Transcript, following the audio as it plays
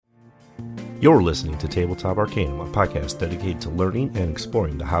You're listening to Tabletop Arcanum, a podcast dedicated to learning and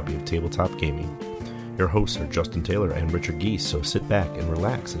exploring the hobby of tabletop gaming. Your hosts are Justin Taylor and Richard Geese, so sit back and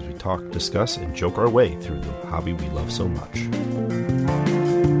relax as we talk, discuss, and joke our way through the hobby we love so much.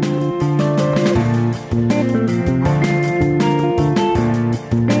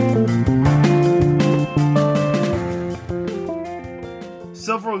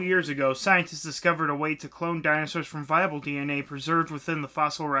 Several years ago, scientists discovered a way to clone dinosaurs from viable DNA preserved within the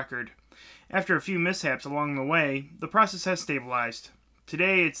fossil record. After a few mishaps along the way, the process has stabilized.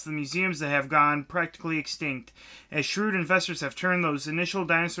 Today, it's the museums that have gone practically extinct, as shrewd investors have turned those initial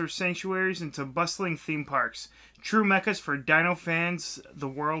dinosaur sanctuaries into bustling theme parks, true meccas for dino fans the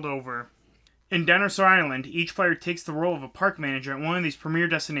world over. In Dinosaur Island, each player takes the role of a park manager at one of these premier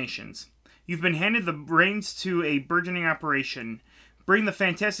destinations. You've been handed the reins to a burgeoning operation. Bring the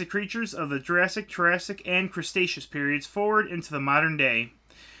fantastic creatures of the Jurassic, Triassic, and Cretaceous periods forward into the modern day.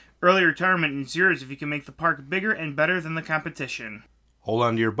 Early retirement is yours if you can make the park bigger and better than the competition. Hold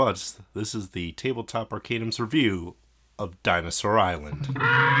on to your butts. This is the Tabletop Arcanum's review of Dinosaur Island.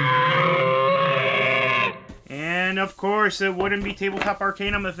 And of course, it wouldn't be Tabletop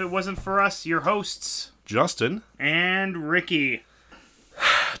Arcanum if it wasn't for us, your hosts, Justin and Ricky.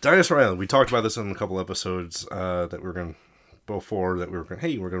 Dinosaur Island. We talked about this in a couple episodes that we were going to before that we were going,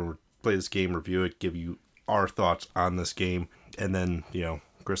 hey, we're going to play this game, review it, give you our thoughts on this game, and then,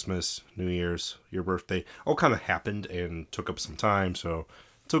 Christmas, New Year's, your birthday, all kind of happened and took up some time, so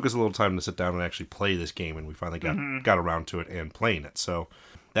it took us a little time to sit down and actually play this game, and we finally got around to it and playing it. So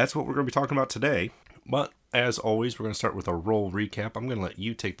that's what we're going to be talking about today. But as always, we're going to start with a roll recap. I'm going to let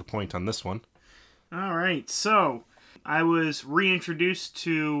you take the point on this one. All right, so I was reintroduced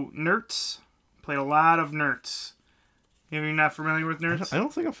to Nerds. Played a lot of Nerds. If you're not familiar with Nerds? I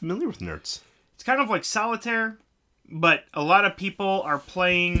don't think I'm familiar with Nerds. It's kind of like Solitaire, but a lot of people are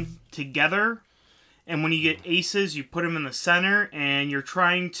playing together, and when you get aces, you put them in the center, and you're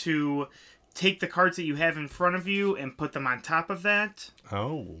trying to take the cards that you have in front of you and put them on top of that.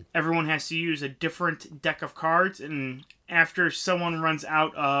 Oh. Everyone has to use a different deck of cards, and after someone runs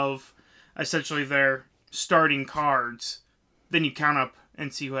out of essentially their starting cards, then you count up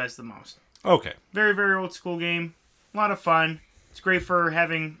and see who has the most. Okay. Very, very old school game. A lot of fun. It's great for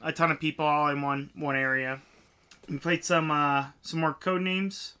having a ton of people all in one area. We played some more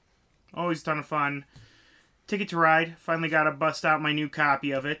Codenames. Always a ton of fun. Ticket to Ride. Finally got to bust out my new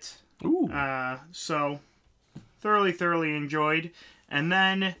copy of it. Ooh. So, thoroughly enjoyed. And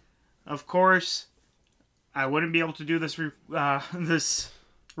then, of course, I wouldn't be able to do this this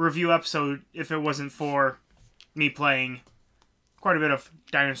review episode if it wasn't for me playing quite a bit of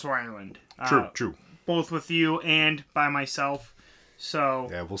Dinosaur Island. True. Both with you and by myself. So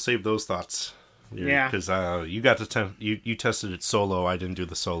yeah, we'll save those thoughts. Yeah, because you got to you tested it solo. I didn't do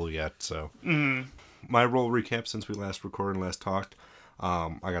the solo yet. So my roll recap since we last recorded and last talked.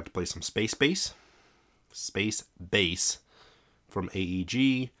 I got to play some Space Base from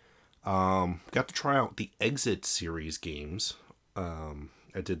AEG. Got to try out the Exit series games.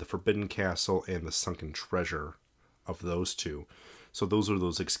 I did the Forbidden Castle and the Sunken Treasure of those two. So those are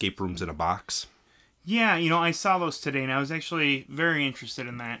those escape rooms in a box. Yeah, I saw those today, and I was actually very interested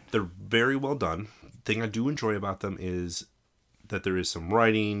in that. They're very well done. The thing I do enjoy about them is that there is some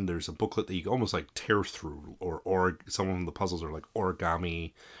writing. There's a booklet that you almost like tear through, or some of the puzzles are like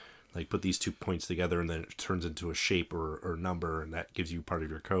origami, like put these 2 points together, and then it turns into a shape or number, and that gives you part of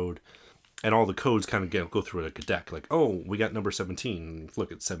your code. And all the codes kind of go through like a deck. Like, oh, we got number 17. And you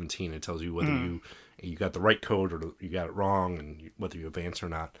look at 17, it tells you whether you got the right code or you got it wrong, and whether you advance or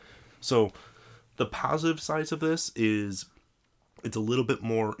not. So the positive sides of this is it's a little bit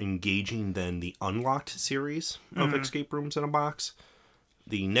more engaging than the Unlocked series of escape rooms in a box.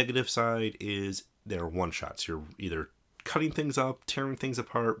 The negative side is they're one-shots. You're either cutting things up, tearing things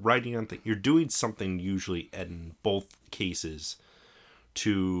apart, writing on things. You're doing something usually in both cases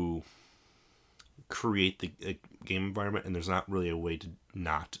to create the game environment, and there's not really a way to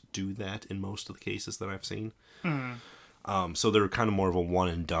not do that in most of the cases that I've seen. So they're kind of more of a one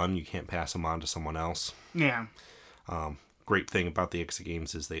and done. You can't pass them on to someone else. Yeah. Great thing about the Exit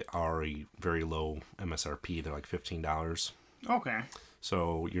games is they are a very low MSRP. They're like $15. Okay.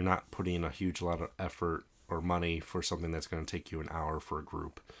 So you're not putting in a huge lot of effort or money for something that's going to take you an hour for a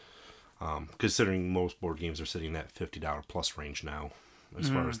group. Considering most board games are sitting at $50 plus range now, as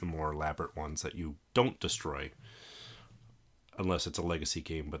far as the more elaborate ones that you don't destroy. Unless it's a legacy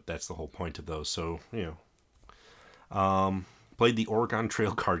game, but that's the whole point of those. So, played the Oregon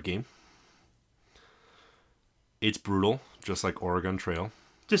Trail card game. It's brutal, just like Oregon Trail.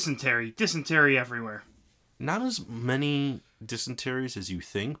 Dysentery everywhere. Not as many dysenteries as you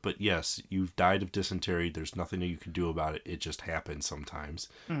think, but yes, you've died of dysentery. There's nothing that you can do about it. It just happens sometimes.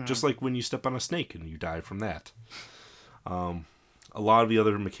 Just like when you step on a snake and you die from that. A lot of the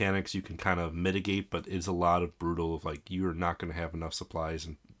other mechanics you can kind of mitigate, but it's a lot of brutal of like you're not going to have enough supplies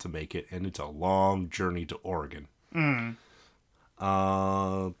to make it, and it's a long journey to Oregon.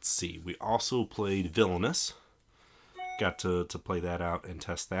 Let's see. We also played Villainous. Got to play that out and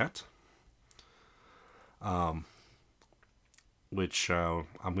test that. Which I'm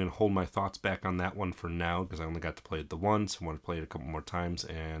going to hold my thoughts back on that one for now because I only got to play it the once. I want to play it a couple more times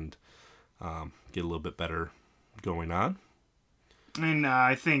and get a little bit better going on. And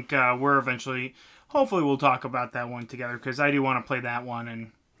I think we're eventually, hopefully we'll talk about that one together because I do want to play that one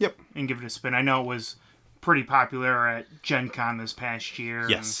and give it a spin. I know it was pretty popular at Gen Con this past year.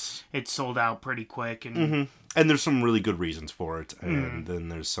 Yes. And it sold out pretty quick. And and there's some really good reasons for it. And then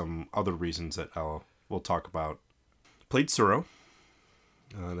there's some other reasons that we'll talk about. Played Tsuro.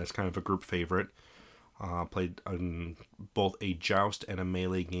 That's kind of a group favorite. Played both a joust and a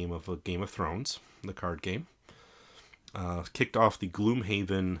melee game of Game of Thrones, the card game. Kicked off the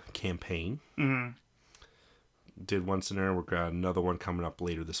Gloomhaven campaign. Did one scenario. We've got another one coming up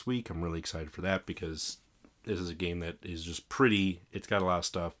later this week. I'm really excited for that because this is a game that is just pretty. It's got a lot of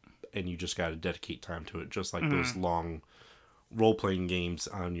stuff, and you just got to dedicate time to it, just like those long role-playing games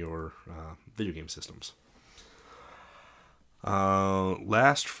on your video game systems.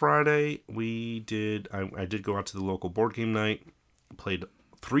 Last Friday, I did go out to the local board game night, played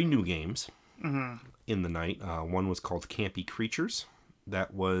 3 new games. In the night. One was called Campy Creatures.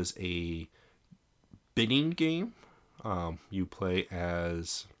 That was a bidding game. You play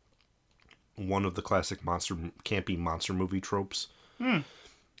as one of the classic campy monster movie tropes. And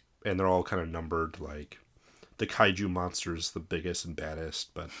they're all kind of numbered, like the kaiju monster's the biggest and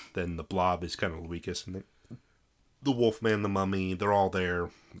baddest, but then the blob is kind of the weakest, and the Wolfman, the Mummy, they're all there.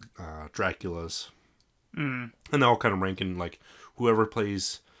 Dracula's. And they're all kind of ranking, like, whoever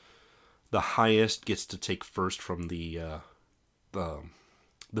plays the highest gets to take first from the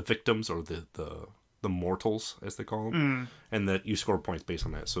victims, or the mortals, as they call them, and that you score points based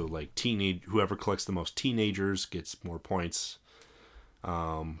on that. So, like, whoever collects the most teenagers gets more points.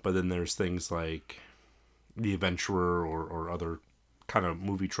 But then there's things like the Adventurer or other kind of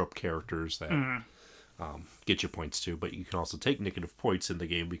movie trope characters that get you points too. But you can also take negative points in the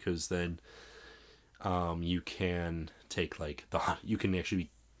game because then you can take like you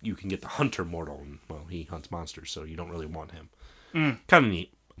can get the Hunter Mortal, and well, he hunts monsters, so you don't really want him. Kind of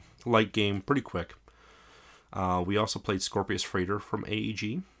neat. Light game, pretty quick. We also played Scorpius Freighter from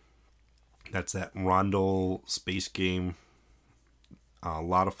AEG. That's that Rondel space game. A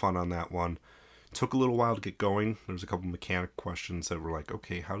lot of fun on that one. Took a little while to get going. There was a couple mechanic questions that were like,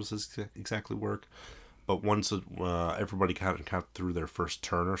 okay, how does this exactly work? But once everybody kind of got through their first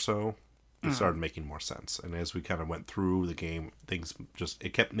turn or so, it started making more sense. And as we kind of went through the game,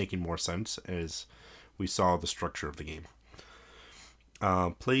 it kept making more sense as we saw the structure of the game.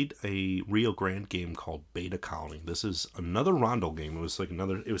 Played a Rio Grande game called Beta Colony. This is another Rondel game. It was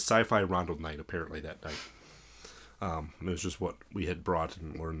sci-fi Rondel night apparently that night. It was just what we had brought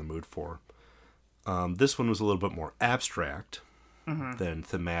and were in the mood for. This one was a little bit more abstract than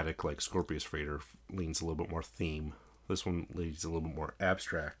thematic, like Scorpius Freighter leans a little bit more theme. This one leans a little bit more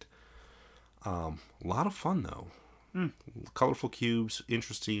abstract. A lot of fun though. Colorful cubes,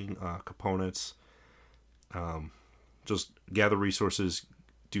 interesting components. Just gather resources,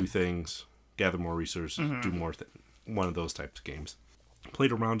 do things, gather more resources, do more one of those types of games.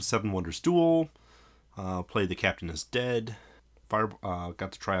 Played around Seven Wonders Duel. Played The Captain is Dead.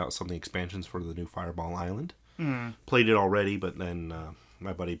 Got to try out some of the expansions for the new Fireball Island. Played it already, but then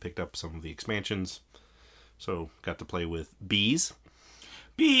my buddy picked up some of the expansions. So got to play with bees.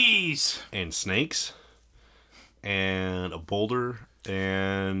 And snakes. And a boulder.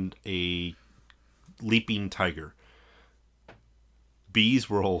 And a leaping tiger. Bees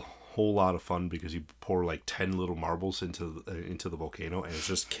were a whole lot of fun because you pour like 10 little marbles into the volcano, and it's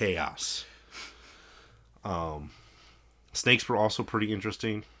just chaos. Snakes were also pretty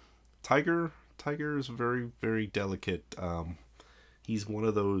interesting. Tiger is very, very delicate. He's one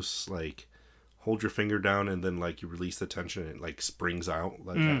of those, like, hold your finger down and then, like, you release the tension and it, like, springs out,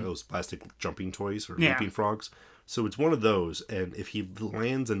 like those plastic jumping toys or leaping frogs. So it's one of those, and if he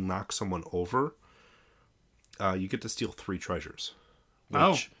lands and knocks someone over, you get to steal 3 treasures.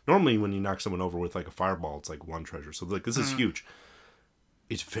 Which normally when you knock someone over with, like, a fireball, it's like 1 treasure. So, like, this is huge.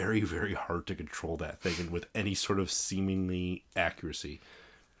 It's very, very hard to control that thing and with any sort of seemingly accuracy.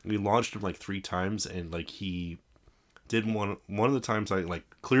 We launched him like 3 times, and like he did one of the times I like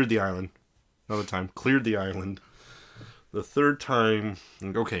cleared the island. Another time cleared the island. The third time,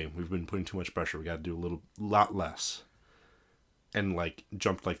 like, okay, we've been putting too much pressure. We got to do lot less. And, like,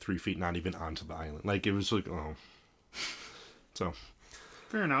 jumped, like, 3 feet, not even onto the island. Like, it was like, oh. So.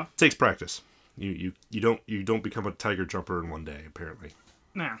 Fair enough. It takes practice. You don't become a tiger jumper in one day, apparently.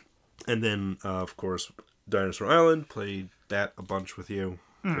 Yeah. And then, of course, Dinosaur Island. Played that a bunch with you.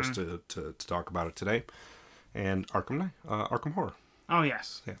 Just to talk about it today. And Arkham Horror. Oh,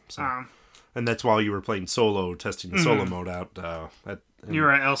 yes. Yeah, so. And that's while you were playing solo, testing the solo mode out. You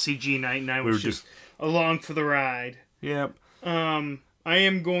were at LCG night, and I was just along for the ride. Yep. I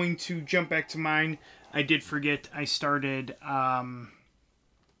am going to jump back to mine. I did forget I started Hunt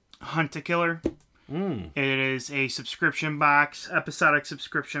a Killer. It is a subscription box, episodic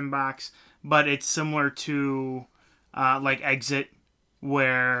subscription box, but it's similar to like Exit,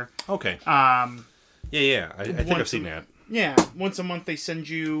 where... Okay. I think I've seen that. Yeah, once a month they send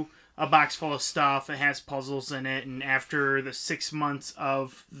you a box full of stuff. It has puzzles in it, and after the 6 months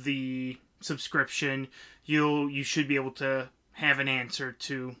of the subscription, you should be able to have an answer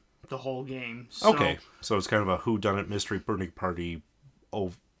to the whole game. So, okay, so it's kind of a whodunit mystery burning party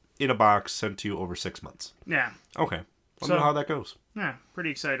in a box sent to you over 6 months. Yeah. Okay. Let me know how that goes. Yeah,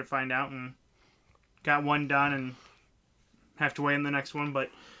 pretty excited to find out, and got one done and have to wait on the next one,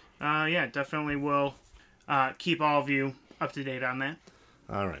 but yeah, definitely will keep all of you up to date on that.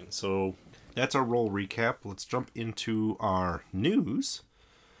 All right, so that's our roll recap. Let's jump into our news.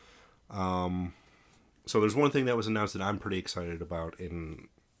 So there's one thing that was announced that I'm pretty excited about, and,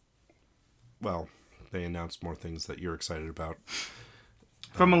 well, they announced more things that you're excited about.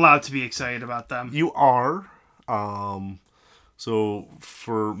 If I'm allowed to be excited about them. You are. So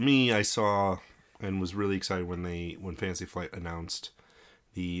for me, I saw and was really excited when Fantasy Flight announced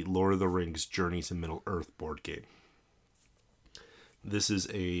the Lord of the Rings Journeys in Middle-earth board game. This is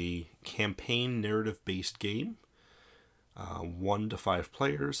a campaign narrative-based game, 1 to 5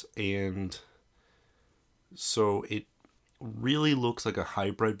 players, and so it really looks like a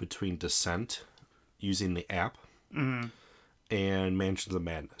hybrid between Descent, using the app, and Mansions of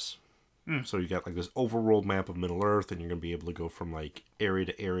Madness. So you got like this overworld map of Middle-earth, and you're going to be able to go from like area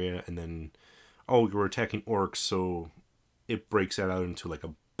to area, and then, we're attacking orcs, so it breaks that out into like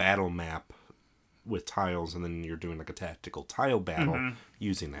a battle map with tiles, and then you're doing like a tactical tile battle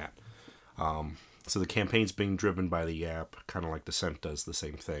using that. So the campaign's being driven by the app, kind of like Descent does the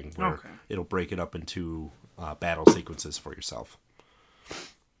same thing, where it'll break it up into battle sequences for yourself.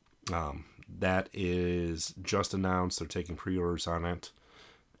 That is just announced. They're taking pre-orders on it,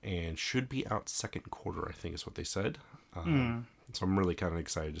 and should be out second quarter, I think is what they said. So I'm really kind of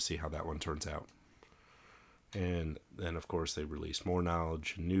excited to see how that one turns out. And then, of course, they released more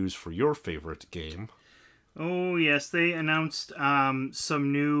knowledge and news for your favorite game. Oh, yes. They announced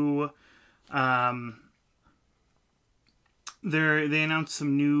some new... They announced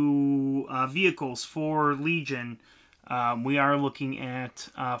some new vehicles for Legion. We are looking at,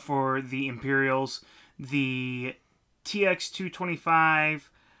 for the Imperials, the TX-225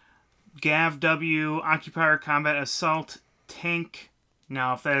 GAV-W Occupier Combat Assault Tank.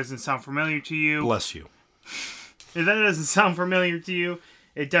 Now, if that doesn't sound familiar to you... Bless you. If that doesn't sound familiar to you,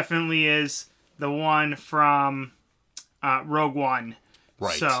 it definitely is the one from Rogue One.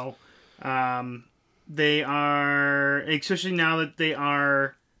 Right. So, they are, especially now that they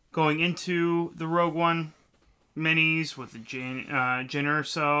are going into the Rogue One minis with the Jyn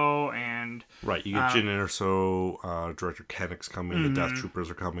Erso and... Right, you get Jyn Erso, Director Kennec's coming, the Death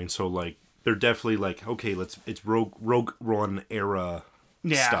Troopers are coming, so, like, they're definitely like, okay, it's Rogue One era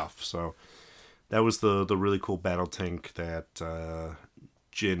stuff, so... That was the really cool battle tank that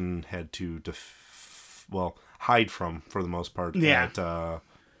Jyn had to hide from, for the most part. Yeah. At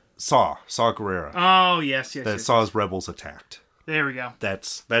Saw Gerrera. Oh, yes. That Saw's rebels attacked. There we go.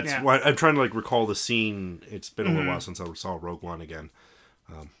 That's why I'm trying to like recall the scene. It's been a little while since I saw Rogue One again.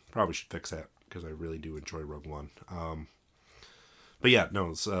 Probably should fix that because I really do enjoy Rogue One. But yeah,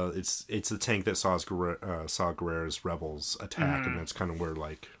 no, it's the tank that Saw Gerrera's rebels attack, and that's kind of where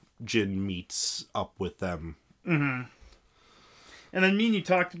like Jyn meets up with them. And then me and you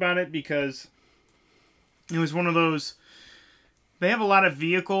talked about it because it was one of those... They have a lot of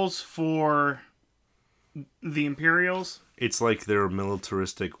vehicles for the Imperials. It's like their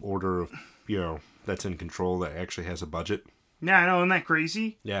militaristic order of, that's in control, that actually has a budget. Yeah, I know, isn't that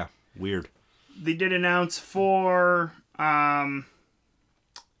crazy? Yeah, weird. They did announce for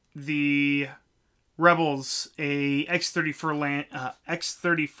the Rebels a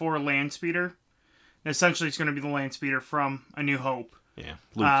X-34 land speeder. And essentially, it's going to be the land speeder from A New Hope. Yeah,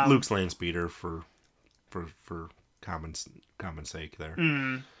 Luke's land speeder for common sake there.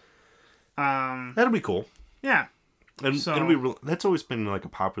 That'll be cool. Yeah. And So- that's always been like a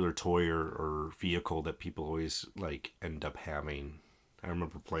popular toy or vehicle that people always like end up having. I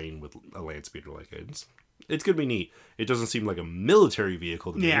remember playing with a land speeder like it. It's gonna be neat. It doesn't seem like a military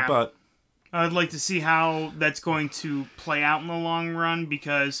vehicle to me, Yeah. but I'd like to see how that's going to play out in the long run,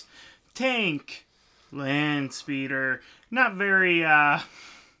 because tank, land speeder, not very, well,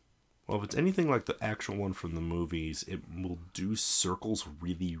 if it's anything like the actual one from the movies, it will do circles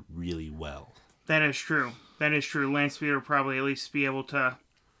really, really well. that is true. That is true. Land speeder will probably at least be able to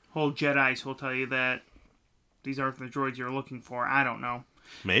hold Jedis who will tell you that these aren't the droids you're looking for. I don't know.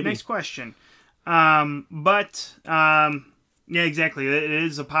 Maybe. Next question. Yeah, exactly. It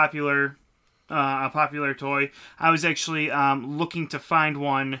is a popular toy. I was actually looking to find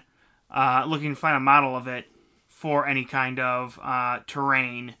one, looking to find a model of it for any kind of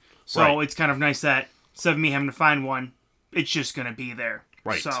terrain. So Right. it's kind of nice that instead of me having to find one, it's just going to be there.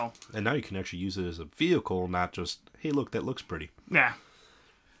 Right. So, And now you can actually use it as a vehicle, not just, hey, look, that looks pretty. yeah.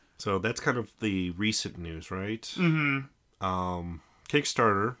 So that's kind of the recent news, right? Mm-hmm.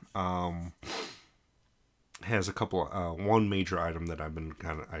 Kickstarter has a couple. One major item that I've been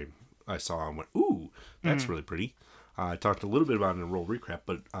I saw and went, ooh, that's really pretty. I talked a little bit about it in a roll recap,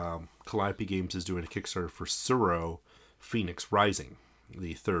 but Calliope Games is doing a Kickstarter for Suro Phoenix Rising,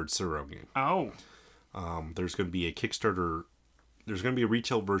 the third Suro game. Oh. There's going to be a Kickstarter. There's going to be a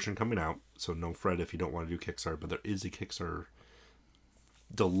retail version coming out, so no fret if you don't want to do Kickstarter, but there is a Kickstarter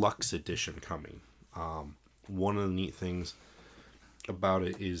deluxe edition coming. One of the neat things about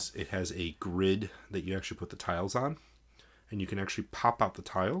it is it has a grid that you actually put the tiles on, and you can actually pop out the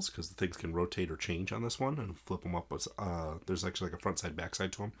tiles because the things can rotate or change on this one and flip them up. There's actually like a front side, back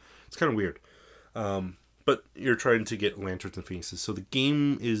side to them. It's kind of weird. But you're trying to get lanterns and phoenixes, so the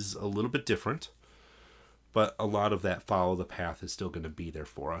game is a little bit different, but a lot of that follow the path is still going to be there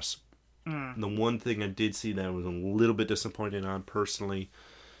for us. The one thing I did see that I was a little bit disappointed on personally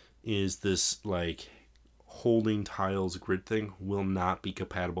is this like holding tiles grid thing will not be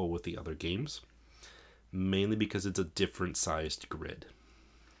compatible with the other games, mainly because it's a different sized grid.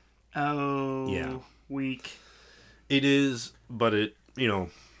 Oh. Yeah. Weak. It is, but it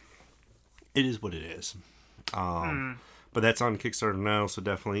is what it is. But that's on Kickstarter now, so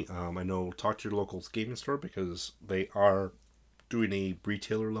definitely I know talk to your local gaming store because they are doing a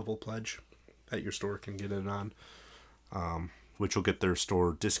retailer level pledge that your store can get it on, which will get their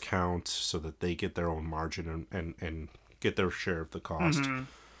store discount so that they get their own margin and get their share of the cost.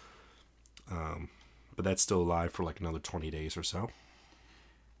 But that's still live for like another 20 days or so.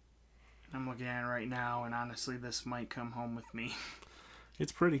 I'm looking at it right now, and honestly, this might come home with me.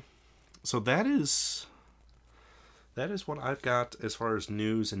 It's pretty. So that is what I've got as far as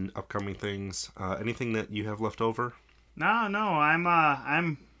news and upcoming things. Anything that you have left over? No,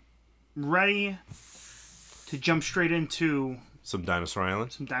 I'm ready to jump straight into Some Dinosaur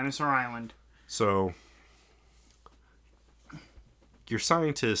Island. some Dinosaur Island. So your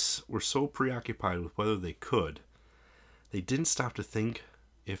scientists were so preoccupied with whether they could, they didn't stop to think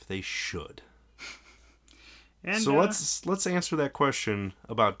if they should. And So let's answer that question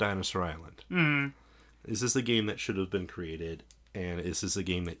about Dinosaur Island. Mm-hmm. Is this a game that should have been created, and is this a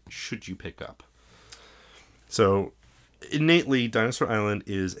game that should you pick up? So innately, Dinosaur Island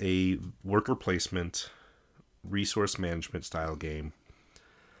is a worker placement, resource management style game,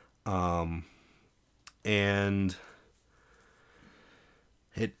 and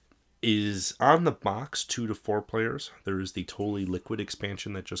it is on the box 2 to 4 players. There is the Totally Liquid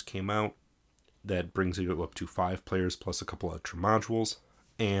expansion that just came out that brings it up to 5 players plus a couple extra modules.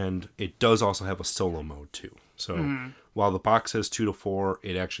 And it does also have a solo mode too. So while the box says 2 to 4,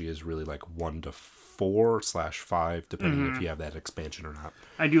 it actually is really like 1 to 4/5, depending if you have that expansion or not.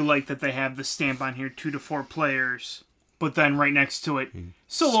 I do like that they have the stamp on here, 2 to 4 players, but then right next to it,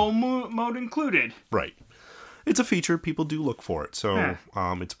 solo mode included. Right. It's a feature. People do look for it. So Yeah.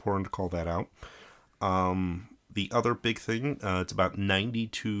 it's important to call that out. The other big thing, it's about 90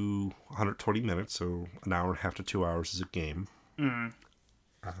 to 120 minutes. So an hour and a half to 2 hours is a game.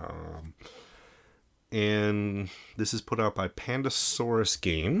 And this is put out by Pandasaurus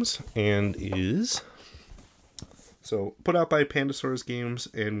Games and is put out by Pandasaurus Games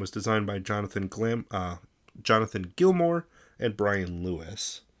and was designed by Jonathan Jonathan Gilmore and Brian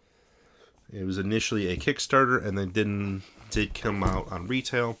Lewis. It was initially a Kickstarter and then did come out on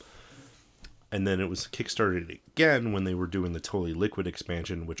retail. And then it was Kickstarted again when they were doing the Totally Liquid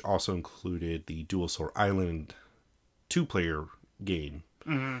expansion, which also included the Dualsaur Island 2-player game.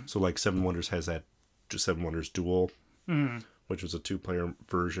 So like Seven Wonders has that Seven Wonders Duel, which was a 2-player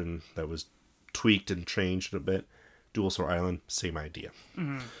version that was tweaked and changed a bit. Dualsaur Island, same idea.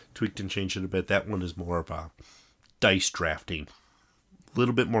 Tweaked and changed it a bit. That one is more of a dice drafting. A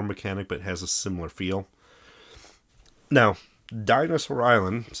little bit more mechanic, but has a similar feel. Now, Dinosaur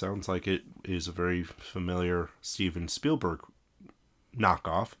Island sounds like it is a very familiar Steven Spielberg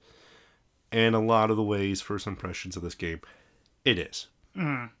knockoff. And a lot of the ways, first impressions of this game, it is.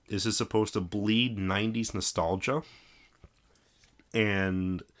 This is supposed to bleed 90s nostalgia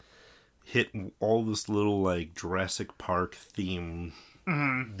and hit all this little like Jurassic Park theme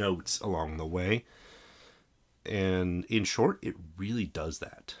notes along the way. And in short, it really does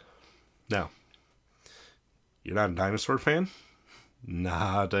that. Now, you're not a dinosaur fan?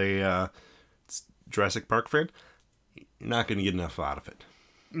 Not a Jurassic Park fan? You're not going to get enough out of it.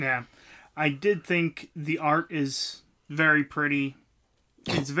 Yeah. I did think the art is very pretty.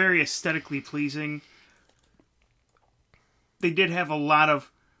 It's very aesthetically pleasing. They did have a lot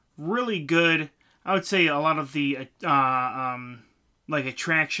of really good, I would say a lot of the like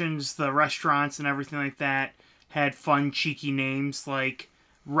attractions, the restaurants and everything like that had fun, cheeky names like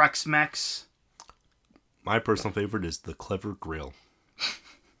Rex Mex. My personal favorite is the Clever Grill.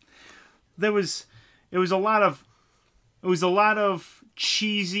 It was a lot of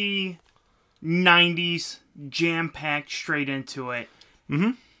cheesy 90s jam-packed straight into it.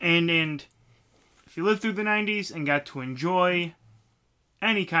 Mm-hmm. And if you lived through the 90s and got to enjoy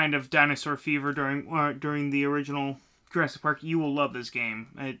any kind of dinosaur fever during the original Jurassic Park, you will love this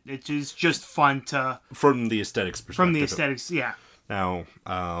game. It is just fun to... From the aesthetics perspective. From the aesthetics, yeah. Now,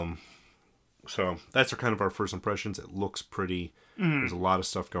 so that's kind of our first impressions. It looks pretty. There's a lot of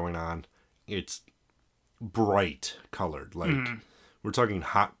stuff going on. It's bright colored. Like, we're talking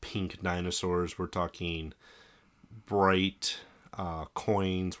hot pink dinosaurs. We're talking bright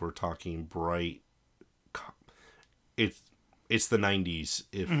coins. We're talking bright... It's the 90s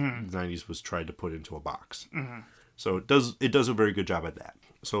if the 90s was tried to put into a box. So it does a very good job at that.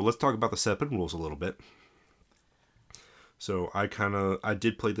 So let's talk about the setup and rules a little bit. So I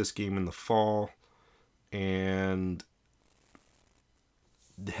did play this game in the fall and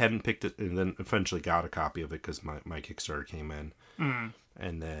hadn't picked it, and then eventually got a copy of it because my Kickstarter came in.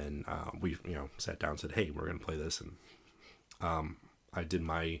 And then we sat down and said, hey, we're going to play this. And I did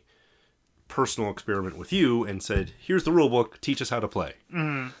my personal experiment with you and said, here's the rule book, teach us how to play.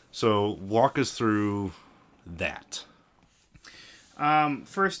 So walk us through that.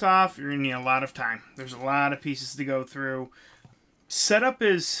 First off, you're going to need a lot of time. There's a lot of pieces to go through. Setup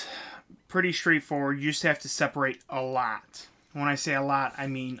is pretty straightforward. You just have to separate a lot. When I say a lot, I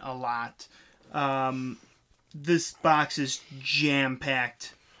mean a lot. This box is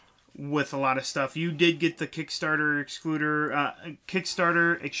jam-packed with a lot of stuff. You did get the Kickstarter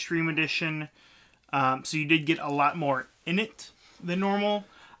Kickstarter Extreme Edition, so you did get a lot more in it than normal.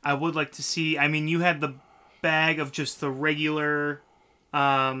 I would like to see... I mean, you had the bag of just the regular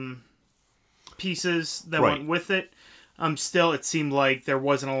pieces that went with it. Still, it seemed like there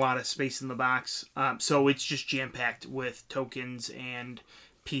wasn't a lot of space in the box, so it's just jam-packed with tokens and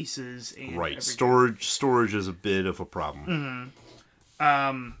pieces and everything. Storage is a bit of a problem.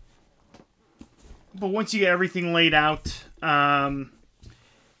 But once you get everything laid out,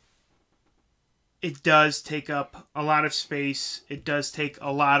 it does take up a lot of space. It does take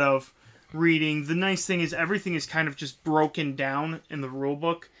a lot of reading. The nice thing is everything is kind of just broken down in the rule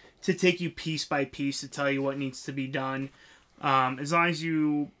book to take you piece by piece to tell you what needs to be done. As long as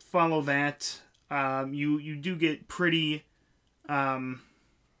you follow that, you do get pretty... it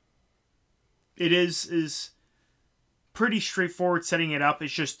is pretty straightforward setting it up.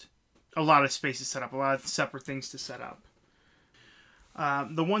 It's just a lot of space to set up, a lot of separate things to set up.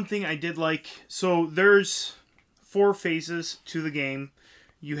 The one thing I did like... So there's 4 phases to the game.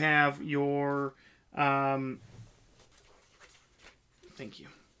 You have your... thank you.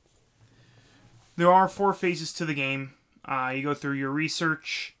 There are 4 phases to the game. You go through your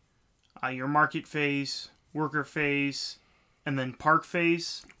research, your market phase, worker phase, and then park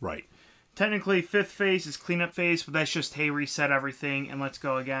phase. Right. Technically, 5th phase is cleanup phase, but that's just, hey, reset everything and let's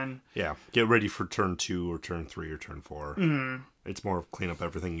go again. Yeah. Get ready for turn 2 or turn 3 or turn 4. It's more of clean up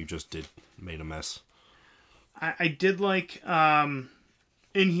everything you just made a mess. I did like, in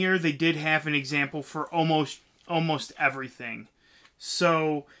here, they did have an example for almost everything.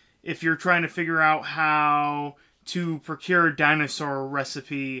 So, if you're trying to figure out how to procure a dinosaur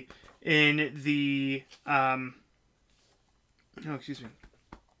recipe in the,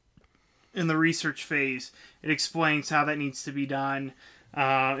 in the research phase, it explains how that needs to be done.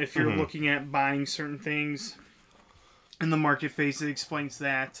 If you're looking at buying certain things in the market phase, it explains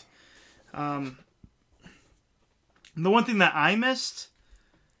that. The one thing that I missed,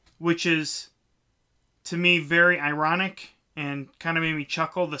 which is to me very ironic and kind of made me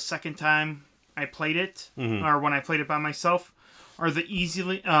chuckle the second time I played it, or when I played it by myself, are the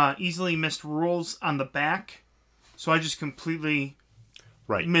easily missed rules on the back. So I just completely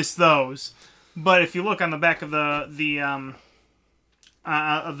missed those. But if you look on the back of the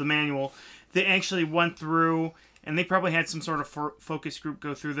manual, they actually went through, and they probably had some sort of focus group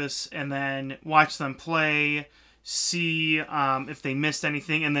go through this, and then watch them play, see if they missed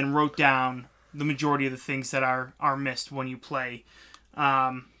anything, and then wrote down the majority of the things that are missed when you play.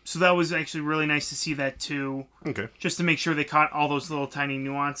 So that was actually really nice to see that too. Okay. Just to make sure they caught all those little tiny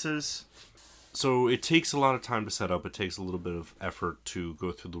nuances. So it takes a lot of time to set up. It takes a little bit of effort to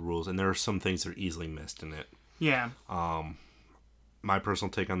go through the rules, and there are some things that are easily missed in it. Yeah. My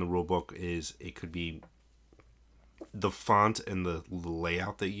personal take on the rule book is it could be the font and the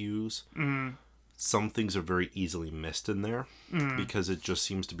layout they use. Mm-hmm. Some things are very easily missed in there because it just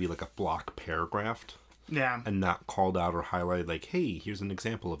seems to be like a block paragraph. Yeah. And not called out or highlighted like, hey, here's an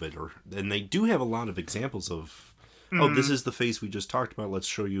example of it. And they do have a lot of examples of, this is the face we just talked about. Let's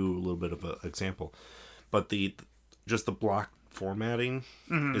show you a little bit of an example. But the block formatting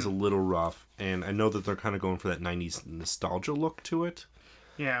is a little rough. And I know that they're kind of going for that 90s nostalgia look to it.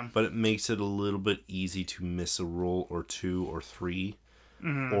 Yeah. But it makes it a little bit easy to miss a rule or two or three.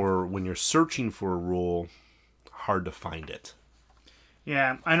 Or when you're searching for a rule, hard to find it.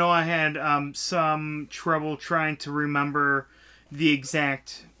 Yeah, I know I had some trouble trying to remember the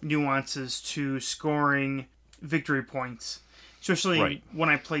exact nuances to scoring victory points. Especially when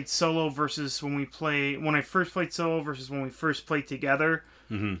I played solo versus when I first played solo versus when we first played together.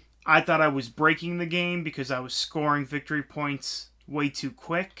 Mm-hmm. I thought I was breaking the game because I was scoring victory points way too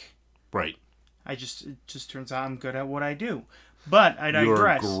quick. Right. It just turns out I'm good at what I do. But I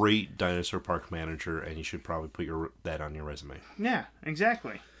digress. You're a great Dinosaur Park manager, and you should probably put that on your resume. Yeah,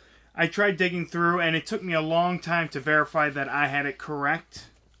 exactly. I tried digging through, and it took me a long time to verify that I had it correct.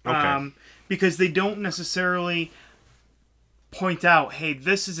 Okay. Because they don't necessarily point out, hey,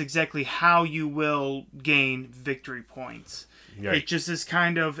 this is exactly how you will gain victory points. Right. It just is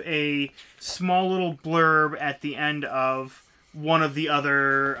kind of a small little blurb at the end of one of the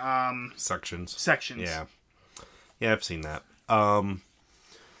other sections. Yeah. Yeah, I've seen that.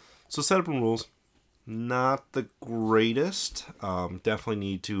 So setup and rules, not the greatest. Definitely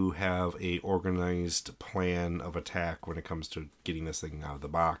need to have a organized plan of attack when it comes to getting this thing out of the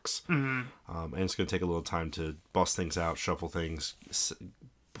box. Mm-hmm. And it's going to take a little time to bust things out, shuffle things,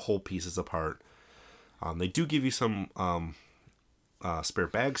 pull pieces apart. They do give you some spare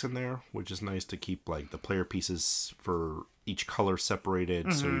bags in there, which is nice to keep like the player pieces for each color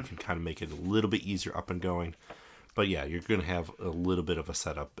separated, so you can kind of make it a little bit easier up and going. But yeah, you're going to have a little bit of a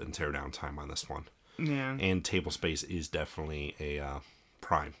setup and tear down time on this one. Yeah. And table space is definitely a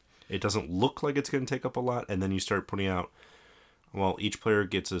prime. It doesn't look like it's going to take up a lot, and then you start putting out, well, each player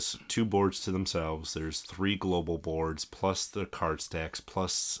gets us 2 boards to themselves. There's 3 global boards, plus the card stacks,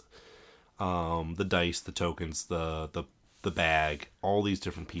 plus the dice, the tokens, the bag. All these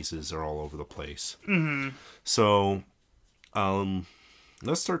different pieces are all over the place. Mm-hmm. So,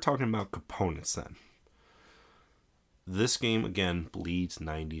 let's start talking about components then. This game, again, bleeds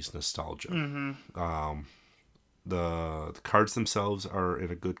 90s nostalgia. Mm-hmm. The cards themselves are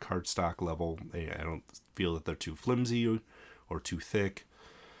in a good card stock level. I don't feel that they're too flimsy or too thick.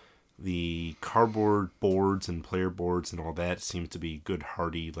 The cardboard boards and player boards and all that seems to be good,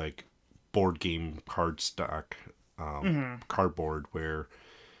 hardy, like board game card stock cardboard. Where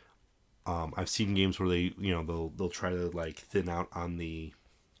I've seen games where they'll try to like thin out on the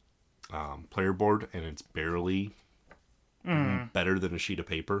player board, and it's barely better than a sheet of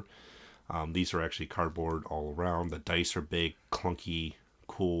paper. These are actually cardboard all around. The dice are big, clunky,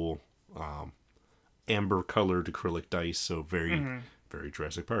 cool, amber colored acrylic dice. So very, very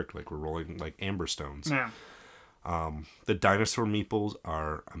Jurassic Park. Like we're rolling like amber stones. Yeah. The dinosaur meeples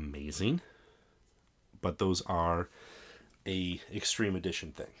are amazing, but those are a extreme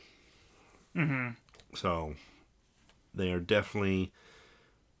edition thing. Mm-hmm. So they are definitely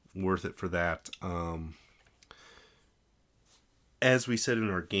worth it for that. As we said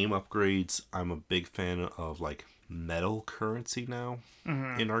in our game upgrades, I'm a big fan of like metal currency now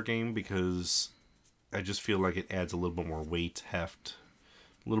in our game, because I just feel like it adds a little bit more weight, heft,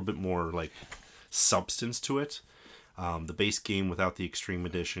 a little bit more like substance to it. The base game without the extreme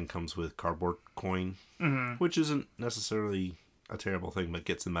edition comes with cardboard coin, which isn't necessarily a terrible thing, but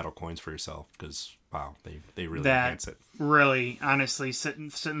gets the metal coins for yourself, because wow, they really enhance it. Really, honestly, sitting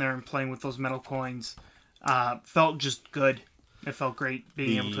there and playing with those metal coins felt just good. It felt great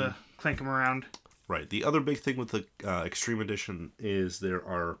being able to clank them around. Right. The other big thing with the Extreme Edition is there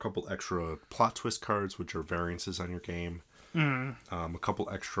are a couple extra plot twist cards, which are variances on your game. A couple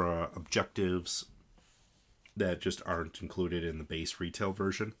extra objectives that just aren't included in the base retail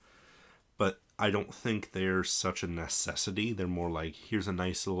version. But I don't think they're such a necessity. They're more like, here's a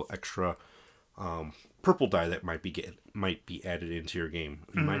nice little extra purple die that might be added into your game.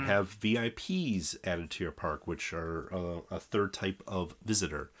 You might have VIPs added to your park, which are a third type of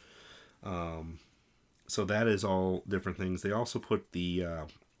visitor. So that is all different things. They also put the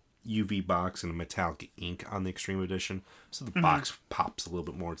UV box and a metallic ink on the Extreme Edition, so the box pops a little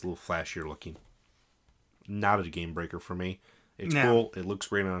bit more. It's a little flashier looking. Not a game breaker for me. It's cool. It looks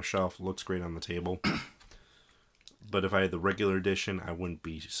great on a shelf. It looks great on the table. But if I had the regular edition, I wouldn't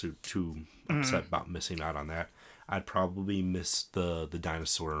be too upset about missing out on that. I'd probably miss the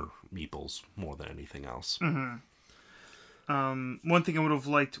dinosaur meeples more than anything else. One thing I would have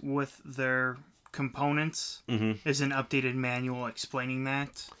liked with their components is an updated manual explaining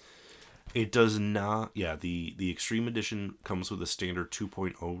that. It does not. Yeah, the Extreme Edition comes with a standard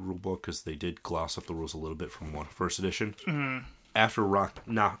 2.0 rulebook because they did gloss up the rules a little bit from first edition. After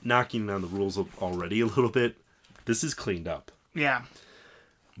knocking down the rules already a little bit, this is cleaned up. Yeah.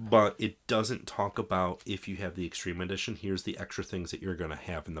 But it doesn't talk about, if you have the Extreme Edition, here's the extra things that you're going to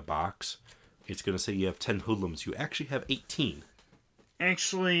have in the box. It's going to say you have 10 hoodlums. You actually have 18.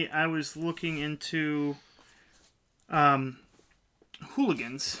 Actually, I was looking into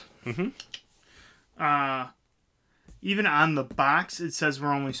hooligans. Even on the box, it says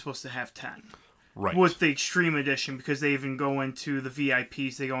we're only supposed to have 10. Right. With the Extreme Edition, because they even go into the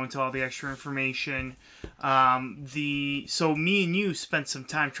VIPs, they go into all the extra information. So me and you spent some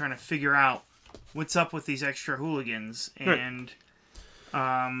time trying to figure out what's up with these extra hooligans, and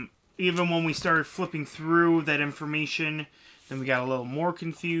even when we started flipping through that information, then we got a little more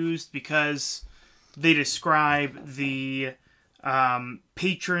confused because they describe the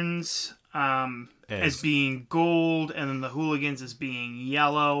patrons as being gold, and then the hooligans as being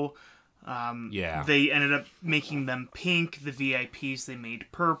yellow. They ended up making them pink. The VIPs they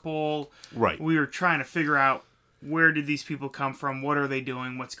made purple. Right. We were trying to figure out, where did these people come from? What are they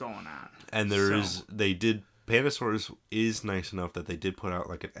doing? What's going on? And Pandasaurus is nice enough that they did put out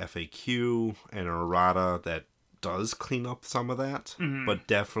like an FAQ and an errata that does clean up some of that. But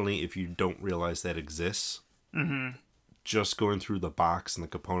definitely, if you don't realize that exists, just going through the box and the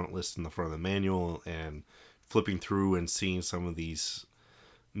component list in the front of the manual and flipping through and seeing some of these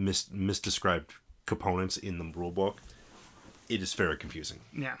misdescribed components in the rulebook, it is very confusing.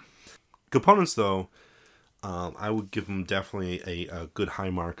 Yeah. Components, though, I would give them definitely a good high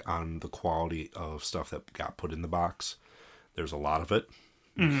mark on the quality of stuff that got put in the box. There's a lot of it.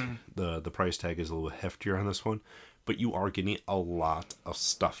 The price tag is a little bit heftier on this one, but you are getting a lot of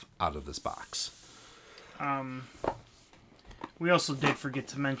stuff out of this box. We also did forget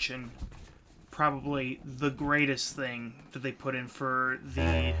to mention probably the greatest thing that they put in for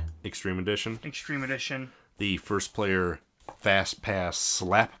the Extreme Edition. The first player Fast Pass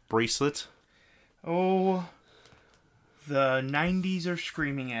slap bracelet. Oh, the 90s are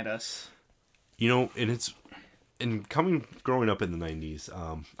screaming at us. You know, growing up in the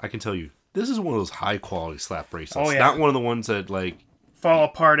 90s, I can tell you, this is one of those high quality slap bracelets. Oh, yeah. Not one of the ones that fall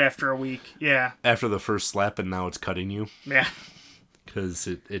apart after a week. Yeah. After the first slap and now it's cutting you. Yeah. Because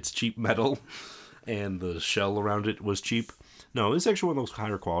it's cheap metal and the shell around it was cheap. No, it's actually one of those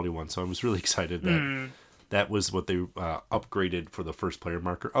higher quality ones, so I was really excited that that was what they upgraded for the first player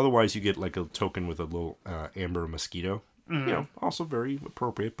marker. Otherwise, you get like a token with a little amber mosquito. You know, also very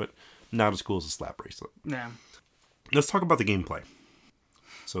appropriate, but not as cool as a slap bracelet. Yeah. Let's talk about the gameplay.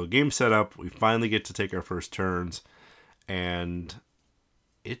 So, game setup, we finally get to take our first turns, and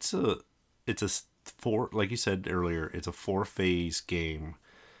it's a like you said earlier, it's a 4-phase game.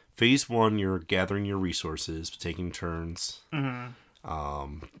 Phase 1, you're gathering your resources, taking turns.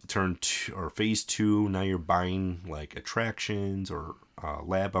 Turn 2 or phase 2, now you're buying like attractions or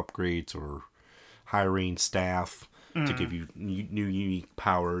lab upgrades or hiring staff to give you new unique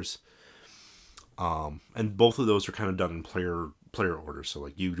powers. And both of those are kind of done in player order. So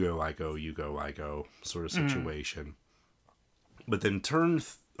like you go, I go, you go, I go sort of situation. But then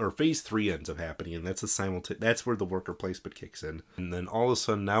phase 3 ends up happening, and that's where the worker placement kicks in. And then all of a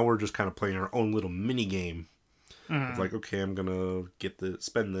sudden, now we're just kind of playing our own little mini game of like, okay, I'm gonna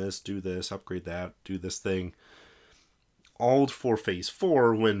spend this, do this, upgrade that, do this thing. All for phase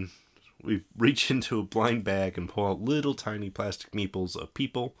 4, when we reach into a blind bag and pull out little tiny plastic meeples of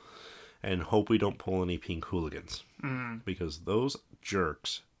people, and hope we don't pull any pink hooligans, because those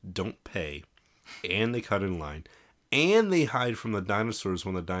jerks don't pay, and they cut in line. And they hide from the dinosaurs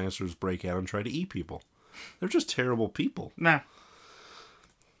when the dinosaurs break out and try to eat people. They're just terrible people. Nah.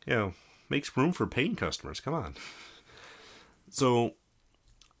 You know, makes room for paying customers. Come So,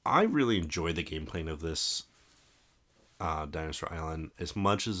 I really enjoy the gameplay of this Dinosaur Island. As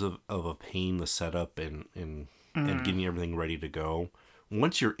much as of a pain the setup and getting everything ready to go.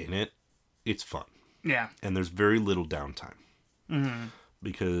 Once you're in it, it's fun. Yeah. And there's very little downtime.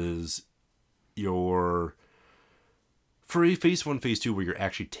 Because for a phase 1, phase 2 where you're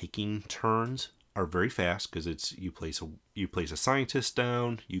actually taking turns are very fast, because you place a scientist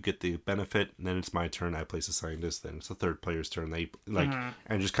down, you get the benefit, and then it's my turn, I place a scientist, then it's the third player's turn, and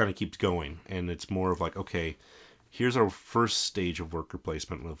it just kind of keeps going. And it's more of like, okay, here's our first stage of worker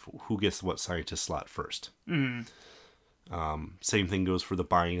placement of who gets what scientist slot first. Same thing goes for the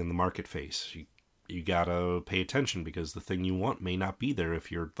buying and the market phase. You gotta pay attention, because the thing you want may not be there if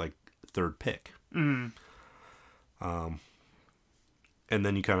you're like third pick. And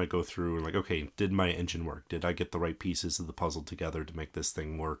then you kind of go through and like, okay, did my engine work? Did I get the right pieces of the puzzle together to make this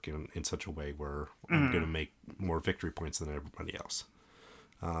thing work in such a way where I'm going to make more victory points than everybody else?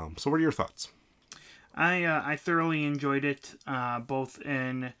 So what are your thoughts? I thoroughly enjoyed it, both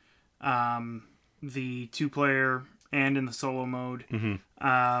in the 2-player and in the solo mode.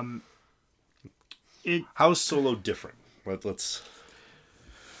 How's solo different? Let's...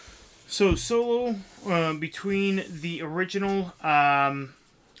 So solo, between the original,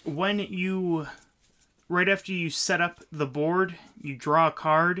 when you, right after you set up the board, you draw a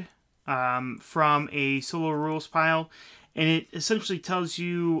card from a solo rules pile, and it essentially tells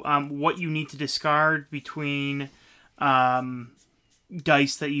you what you need to discard between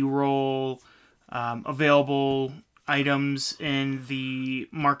dice that you roll, available items in the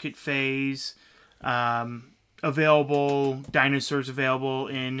market phase, available dinosaurs available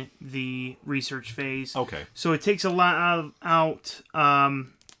in the research phase. Okay. So it takes a lot out,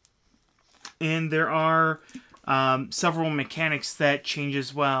 and there are several mechanics that change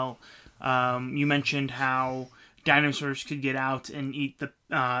as well. You mentioned how dinosaurs could get out and eat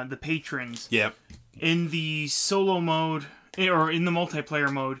the patrons. Yep. In the solo mode, or in the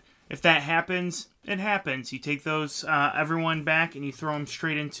multiplayer mode, if that happens, it happens. You take those everyone back and you throw them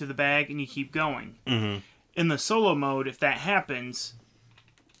straight into the bag and you keep going. In the solo mode, if that happens,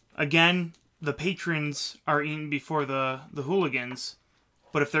 again, the patrons are eaten before the hooligans,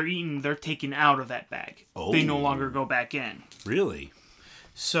 but if they're eaten, they're taken out of that bag. Oh. They no longer go back in. Really?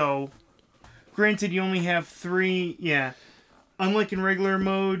 So, granted, you only have 3, unlike in regular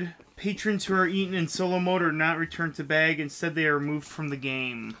mode, patrons who are eaten in solo mode are not returned to bag, instead they are removed from the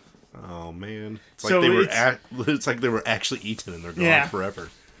game. Oh, man. It's So it's like they were actually eaten and they're gone forever.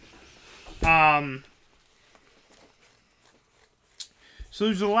 So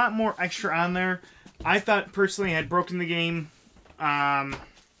there's a lot more extra on there. I thought personally I had broken the game,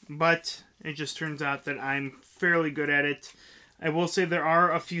 but it just turns out that I'm fairly good at it. I will say there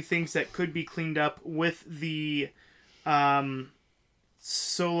are a few things that could be cleaned up with the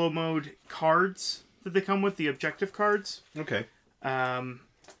solo mode cards that they come with, the objective cards. Okay.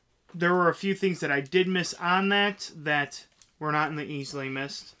 There were a few things that I did miss on that were not in the easily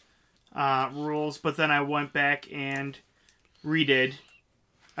missed rules, but then I went back and redid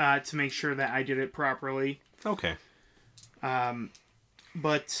to make sure that I did it properly. Okay.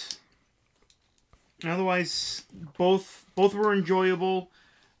 But otherwise, both were enjoyable.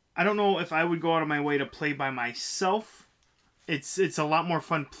 I don't know if I would go out of my way to play by myself. It's a lot more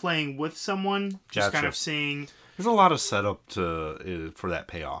fun playing with someone. Just kind of seeing. There's a lot of setup for that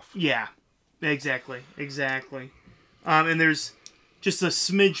payoff. Yeah, exactly. And there's just a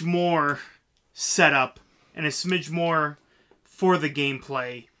smidge more setup and a smidge more for the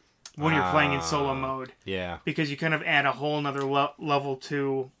gameplay when you're playing in solo mode. Yeah. Because you kind of add a whole nother level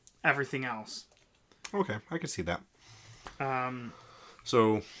to everything else. Okay, I can see that.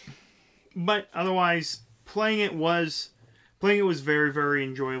 But otherwise, playing it was very, very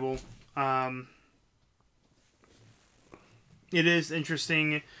enjoyable. It is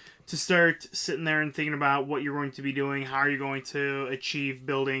interesting to start sitting there and thinking about what you're going to be doing, how you're going to achieve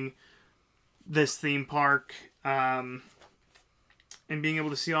building this theme park, and being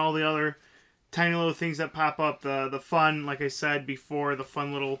able to see all the other tiny little things that pop up. The fun, like I said before, the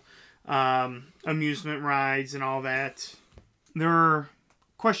fun little amusement rides and all that. There are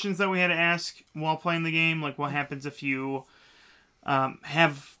questions that we had to ask while playing the game, like what happens if you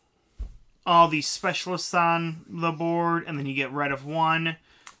have all these specialists on the board and then you get rid of one.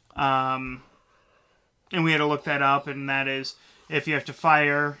 And we had to look that up, and that is if you have to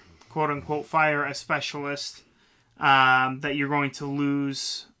fire, quote unquote, fire a specialist, that you're going to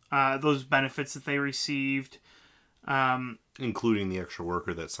lose those benefits that they received. Including the extra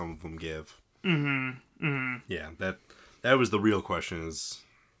worker that some of them give. Mm-hmm. Mm-hmm. Yeah, that was the real question, is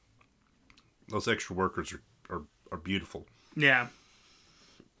those extra workers are beautiful. Yeah.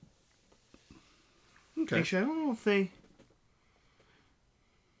 Okay. Actually, I don't know if they...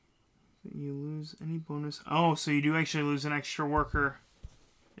 You lose any bonus... Oh, so you do actually lose an extra worker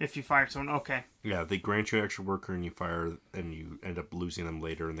if you fire someone. Okay. Yeah, they grant you an extra worker and you fire, and you end up losing them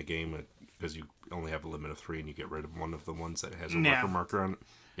later in the game because you only have a limit of 3 and you get rid of one of the ones that has a worker marker on it.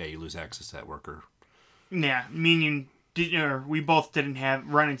 Yeah, you lose access to that worker. Yeah, meaning we both didn't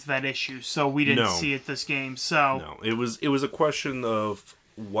run into that issue, so we didn't see it this game. So no, it was a question of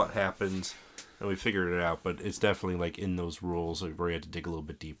what happens, and we figured it out. But it's definitely like in those rules where you had to dig a little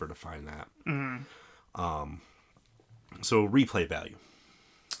bit deeper to find that. Mm-hmm. So replay value.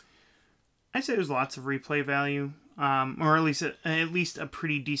 I'd say there's lots of replay value, or at least a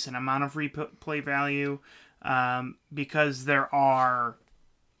pretty decent amount of replay value, because there are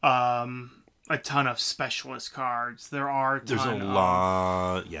a ton of specialist cards. There's a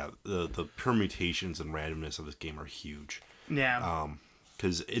lot. Yeah, the permutations and randomness of this game are huge. Yeah.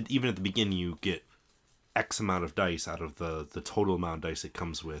 Because even at the beginning, you get X amount of dice out of the total amount of dice it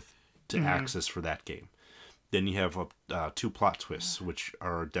comes with to access for that game. Then you have 2 plot twists, which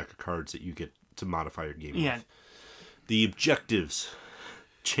are a deck of cards that you get to modify your game with. The objectives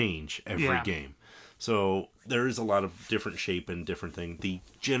change every game. So there is a lot of different shape and different thing. The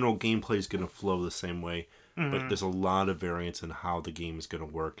general gameplay is going to flow the same way, but there's a lot of variance in how the game is going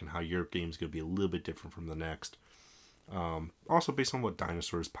to work and how your game is going to be a little bit different from the next. Also based on what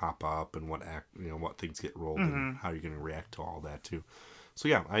dinosaurs pop up and what things get rolled and how you're going to react to all that too. So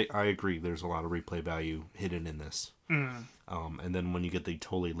yeah, I agree. There's a lot of replay value hidden in this. And then when you get the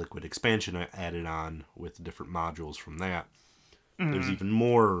Totally Liquid expansion added on with different modules from that, there's even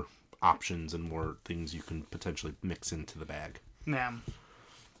more options and more things you can potentially mix into the bag. Yeah.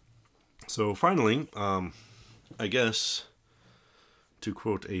 So finally, I guess, to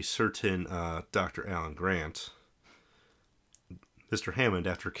quote a certain Dr. Alan Grant, Mr. Hammond,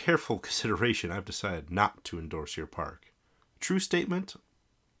 after careful consideration, I've decided not to endorse your park. True statement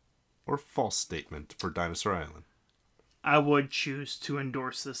or false statement for Dinosaur Island? I would choose to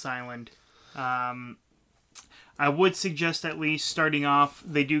endorse this island. I would suggest at least starting off,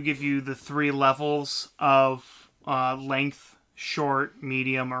 they do give you the 3 levels of length, short,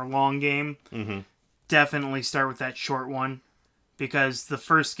 medium, or long game. Mm-hmm. Definitely start with that short one, because the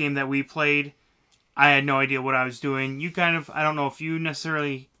first game that we played, I had no idea what I was doing. You I don't know if you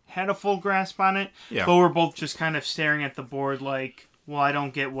necessarily had a full grasp on it, but we're both just kind of staring at the board like, well, I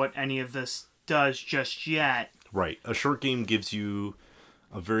don't get what any of this does just yet. Right. A short game gives you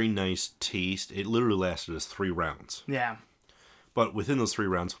a very nice taste. It literally lasted us 3 rounds. Yeah. But within those 3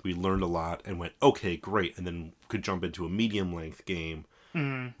 rounds, we learned a lot and went, okay, great. And then could jump into a medium-length game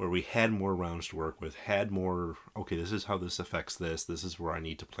where we had more rounds to work with, had more, okay, this is how this affects this. This is where I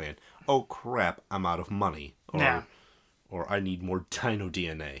need to plan. Oh, crap, I'm out of money. Or I need more Dino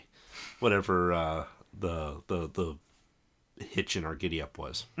DNA. Whatever the hitch in our giddy-up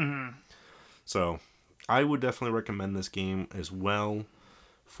was. Mm-hmm. So I would definitely recommend this game as well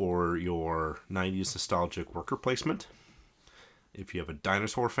for your 90s nostalgic worker placement. If you have a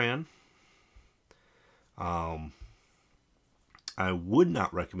dinosaur fan, I would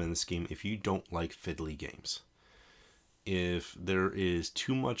not recommend this game if you don't like fiddly games. If there is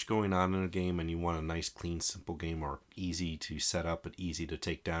too much going on in a game and you want a nice, clean, simple game or easy to set up but easy to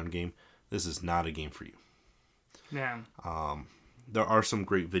take down game, this is not a game for you. Yeah. There are some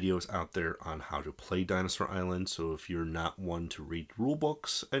great videos out there on how to play Dinosaur Island, so if you're not one to read rule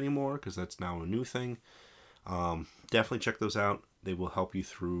books anymore, because that's now a new thing, definitely check those out. They will help you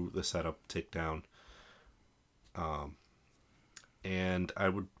through the setup, takedown. And I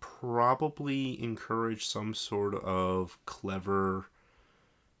would probably encourage some sort of clever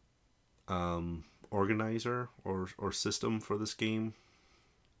organizer or system for this game.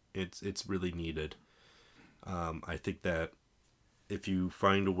 It's really needed. I think that if you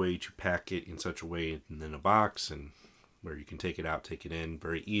find a way to pack it in such a way in a box and where you can take it out, take it in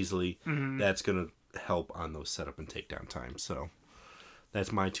very easily, that's going to help on those setup and takedown times. So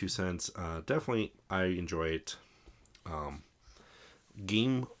that's my 2 cents. Definitely, I enjoy it.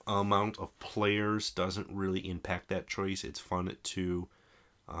 Game amount of players doesn't really impact that choice. It's fun at 2.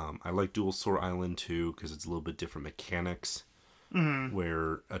 I like Dualsaur Island too because it's a little bit different mechanics.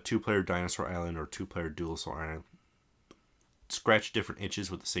 Where a 2-player Dinosaur Island or 2-player Dualsaur Island scratch different itches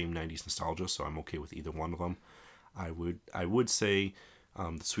with the same 90s nostalgia, so I'm okay with either one of them. I would say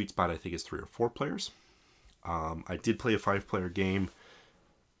the sweet spot I think is 3 or 4 players. I did play a 5-player game.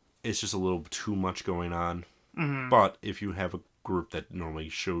 It's just a little too much going on. But if you have a group that normally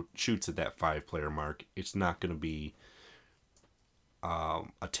shoots at that 5-player mark, it's not going to be a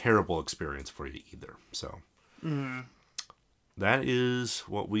terrible experience for you either. So that is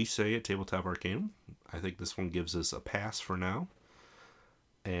what we say at Tabletop Arcanum. I think this one gives us a pass for now.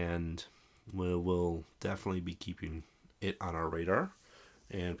 And we'll definitely be keeping it on our radar.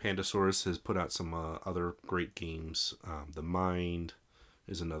 And Pandasaurus has put out some other great games. The Mind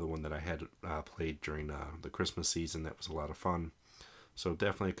is another one that I had played during the Christmas season. That was a lot of fun. So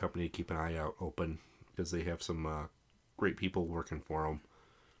definitely a company to keep an eye out open, because they have some great people working for them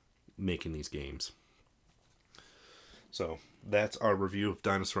making these games. So that's our review of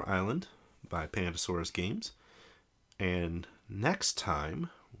Dinosaur Island by Pandasaurus Games. And next time,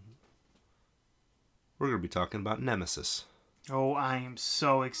 we're going to be talking about Nemesis. Oh, I am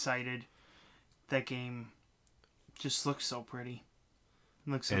so excited. That game just looks so pretty.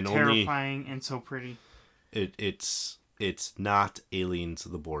 It looks so terrifying and so pretty. It's not Aliens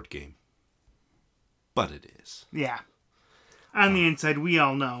the board game. But it is. Yeah. On the inside, we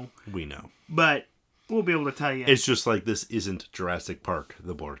all know. We know. But we'll be able to tell you. It's just like this isn't Jurassic Park,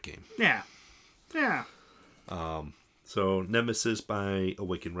 the board game. Yeah. Yeah. So Nemesis by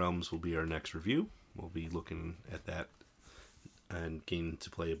Awakened Realms will be our next review. We'll be looking at that and getting to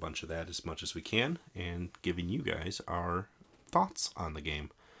play a bunch of that as much as we can and giving you guys our thoughts on the game.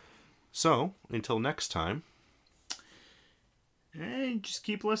 So, until next time. Hey, just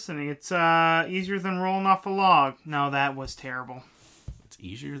keep listening. It's easier than rolling off a log. No, that was terrible. It's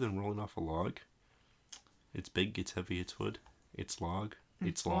easier than rolling off a log? It's big, it's heavy, it's wood. It's log.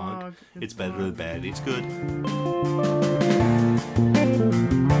 It's log. It's better than bad. It's good.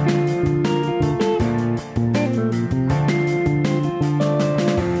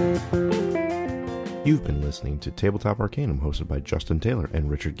 You've been listening to Tabletop Arcanum, hosted by Justin Taylor and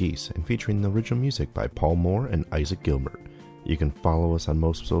Richard Geese, and featuring the original music by Paul Moore and Isaac Gilbert. You can follow us on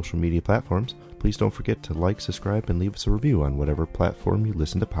most social media platforms. Please don't forget to like, subscribe, and leave us a review on whatever platform you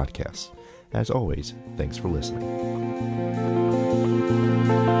listen to podcasts. As always, thanks for listening.